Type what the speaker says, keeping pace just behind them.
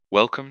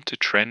Welcome to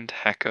Trend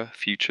Hacker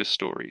Future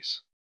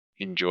Stories.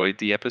 Enjoyed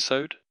the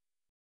episode?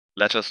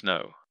 Let us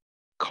know.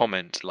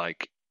 Comment,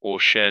 like, or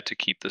share to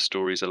keep the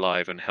stories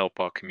alive and help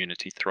our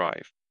community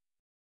thrive.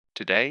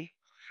 Today,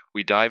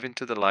 we dive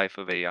into the life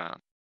of Ayaan,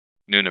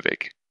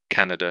 Nunavik,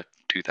 Canada,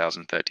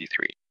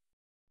 2033.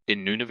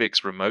 In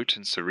Nunavik's remote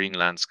and serene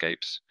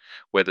landscapes,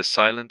 where the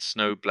silent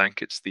snow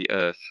blankets the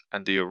earth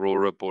and the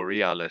aurora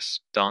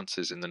borealis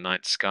dances in the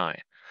night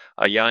sky,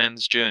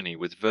 Ayaan's journey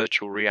with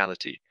virtual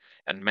reality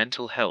and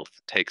mental health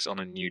takes on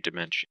a new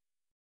dimension.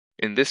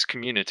 In this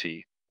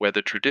community, where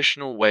the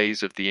traditional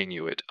ways of the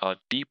Inuit are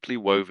deeply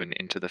woven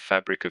into the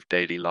fabric of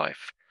daily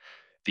life,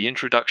 the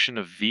introduction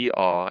of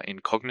VR in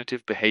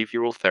cognitive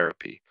behavioral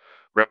therapy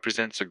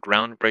represents a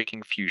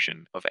groundbreaking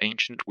fusion of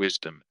ancient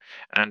wisdom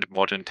and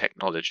modern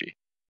technology.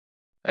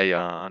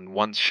 Ayaan,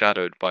 once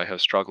shadowed by her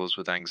struggles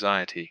with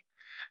anxiety,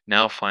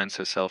 now finds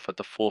herself at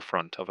the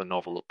forefront of a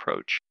novel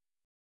approach.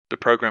 The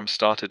program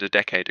started a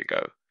decade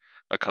ago,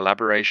 a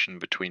collaboration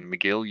between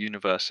McGill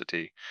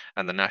University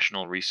and the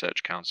National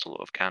Research Council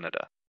of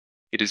Canada.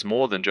 It is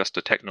more than just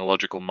a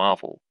technological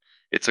marvel,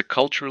 it's a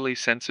culturally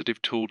sensitive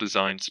tool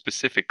designed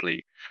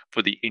specifically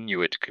for the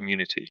Inuit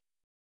community.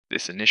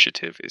 This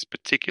initiative is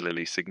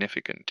particularly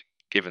significant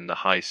given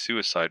the high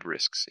suicide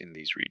risks in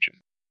these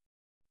regions.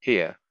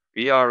 Here,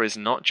 VR is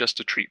not just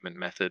a treatment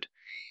method,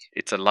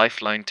 it's a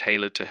lifeline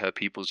tailored to her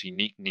people's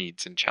unique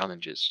needs and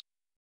challenges.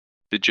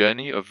 The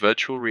journey of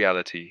virtual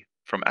reality,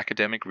 from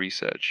academic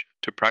research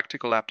to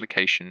practical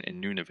application in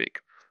Nunavik,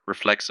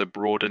 reflects a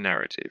broader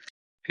narrative.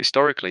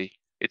 Historically,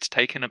 it's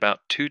taken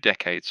about 2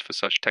 decades for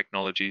such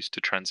technologies to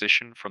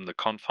transition from the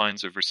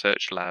confines of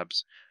research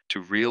labs to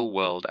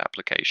real-world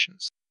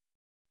applications.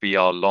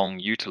 VR, long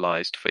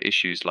utilized for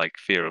issues like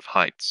fear of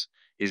heights,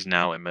 is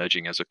now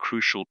emerging as a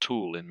crucial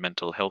tool in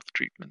mental health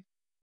treatment.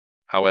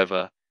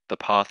 However, the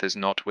path is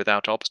not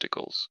without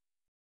obstacles.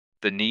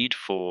 The need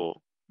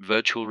for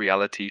virtual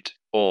reality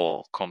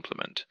or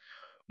complement,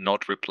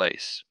 not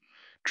replace,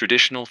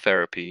 traditional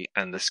therapy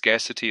and the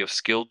scarcity of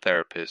skilled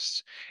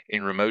therapists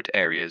in remote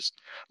areas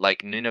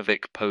like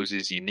Nunavik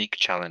poses unique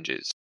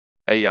challenges.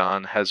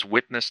 Ayaan has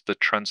witnessed the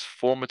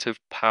transformative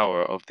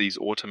power of these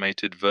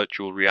automated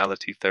virtual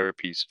reality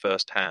therapies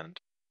firsthand,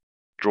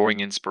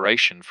 drawing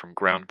inspiration from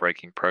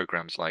groundbreaking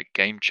programs like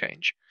Game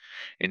Change,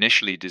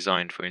 initially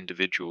designed for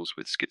individuals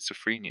with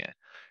schizophrenia,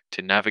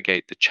 to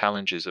navigate the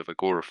challenges of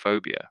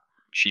agoraphobia.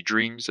 She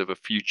dreams of a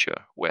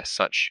future where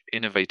such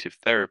innovative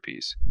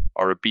therapies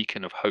are a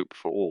beacon of hope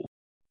for all.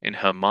 In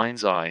her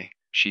mind's eye,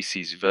 she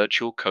sees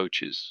virtual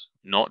coaches,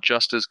 not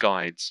just as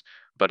guides,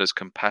 but as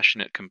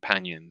compassionate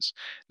companions,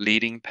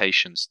 leading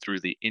patients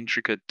through the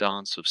intricate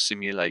dance of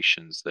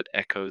simulations that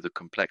echo the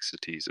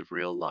complexities of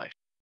real life.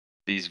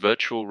 These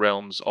virtual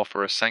realms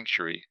offer a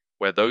sanctuary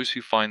where those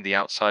who find the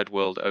outside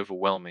world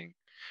overwhelming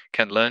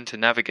can learn to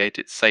navigate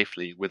it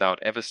safely without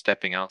ever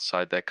stepping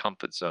outside their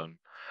comfort zone,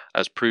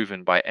 as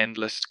proven by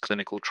endless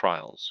clinical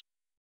trials.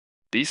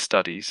 These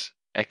studies,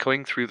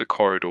 echoing through the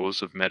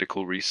corridors of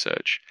medical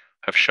research,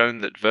 have shown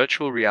that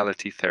virtual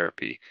reality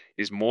therapy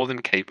is more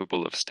than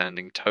capable of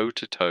standing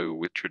toe-to-toe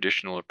with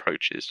traditional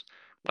approaches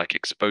like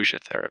exposure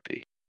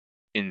therapy.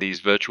 In these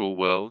virtual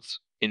worlds,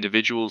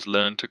 individuals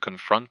learn to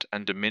confront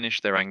and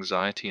diminish their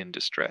anxiety and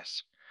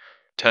distress,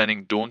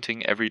 turning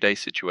daunting everyday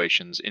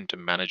situations into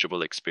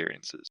manageable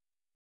experiences.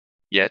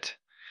 Yet,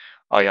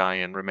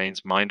 Ayaan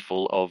remains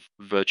mindful of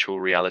virtual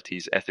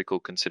reality's ethical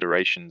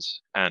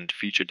considerations and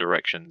future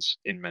directions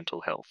in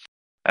mental health.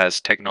 As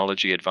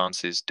technology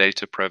advances,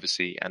 data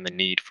privacy and the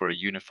need for a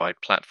unified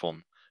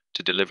platform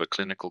to deliver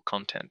clinical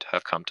content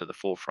have come to the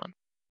forefront.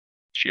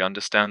 She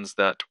understands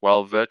that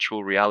while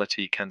virtual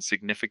reality can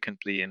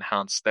significantly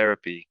enhance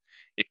therapy,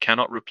 it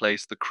cannot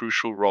replace the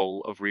crucial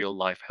role of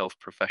real-life health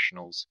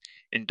professionals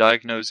in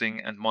diagnosing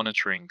and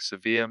monitoring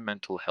severe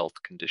mental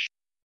health conditions.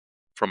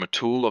 From a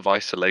tool of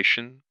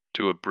isolation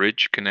to a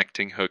bridge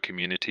connecting her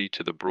community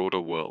to the broader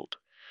world,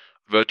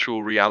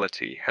 virtual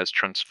reality has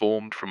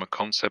transformed from a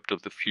concept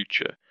of the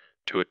future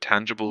to a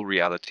tangible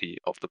reality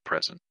of the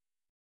present.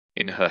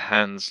 In her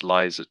hands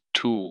lies a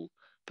tool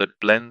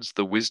that blends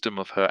the wisdom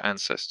of her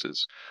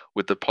ancestors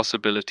with the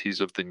possibilities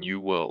of the new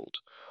world,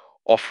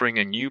 offering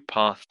a new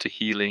path to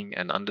healing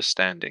and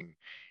understanding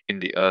in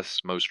the Earth's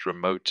most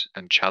remote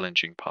and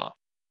challenging path.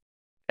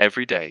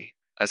 Every day,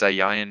 as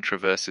Ayaan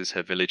traverses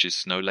her village's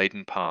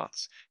snow-laden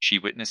paths, she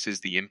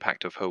witnesses the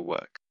impact of her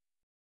work.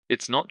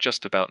 It's not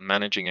just about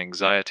managing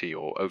anxiety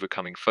or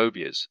overcoming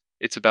phobias,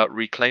 it's about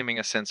reclaiming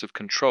a sense of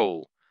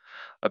control,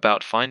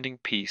 about finding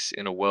peace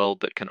in a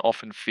world that can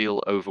often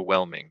feel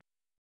overwhelming.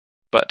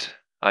 But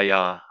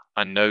Ayaan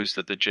knows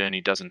that the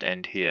journey doesn't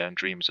end here and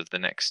dreams of the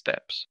next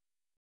steps.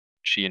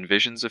 She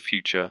envisions a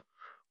future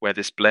where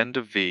this blend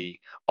of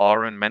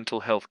VR and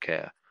mental health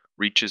care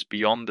reaches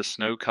beyond the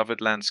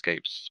snow-covered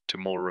landscapes to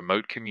more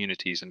remote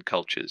communities and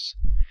cultures,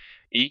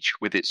 each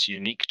with its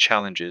unique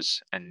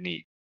challenges and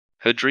needs.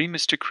 Her dream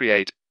is to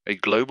create a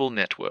global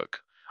network,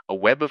 a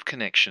web of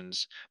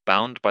connections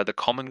bound by the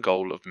common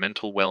goal of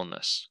mental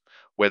wellness,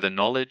 where the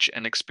knowledge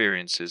and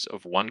experiences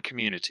of one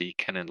community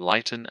can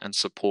enlighten and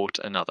support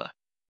another.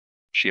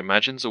 She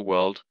imagines a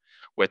world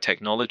where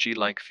technology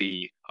like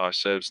VR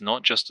serves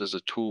not just as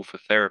a tool for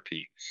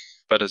therapy,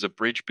 but as a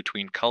bridge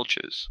between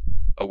cultures,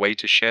 a way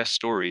to share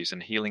stories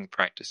and healing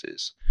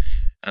practices,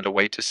 and a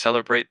way to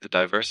celebrate the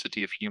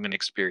diversity of human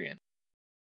experience.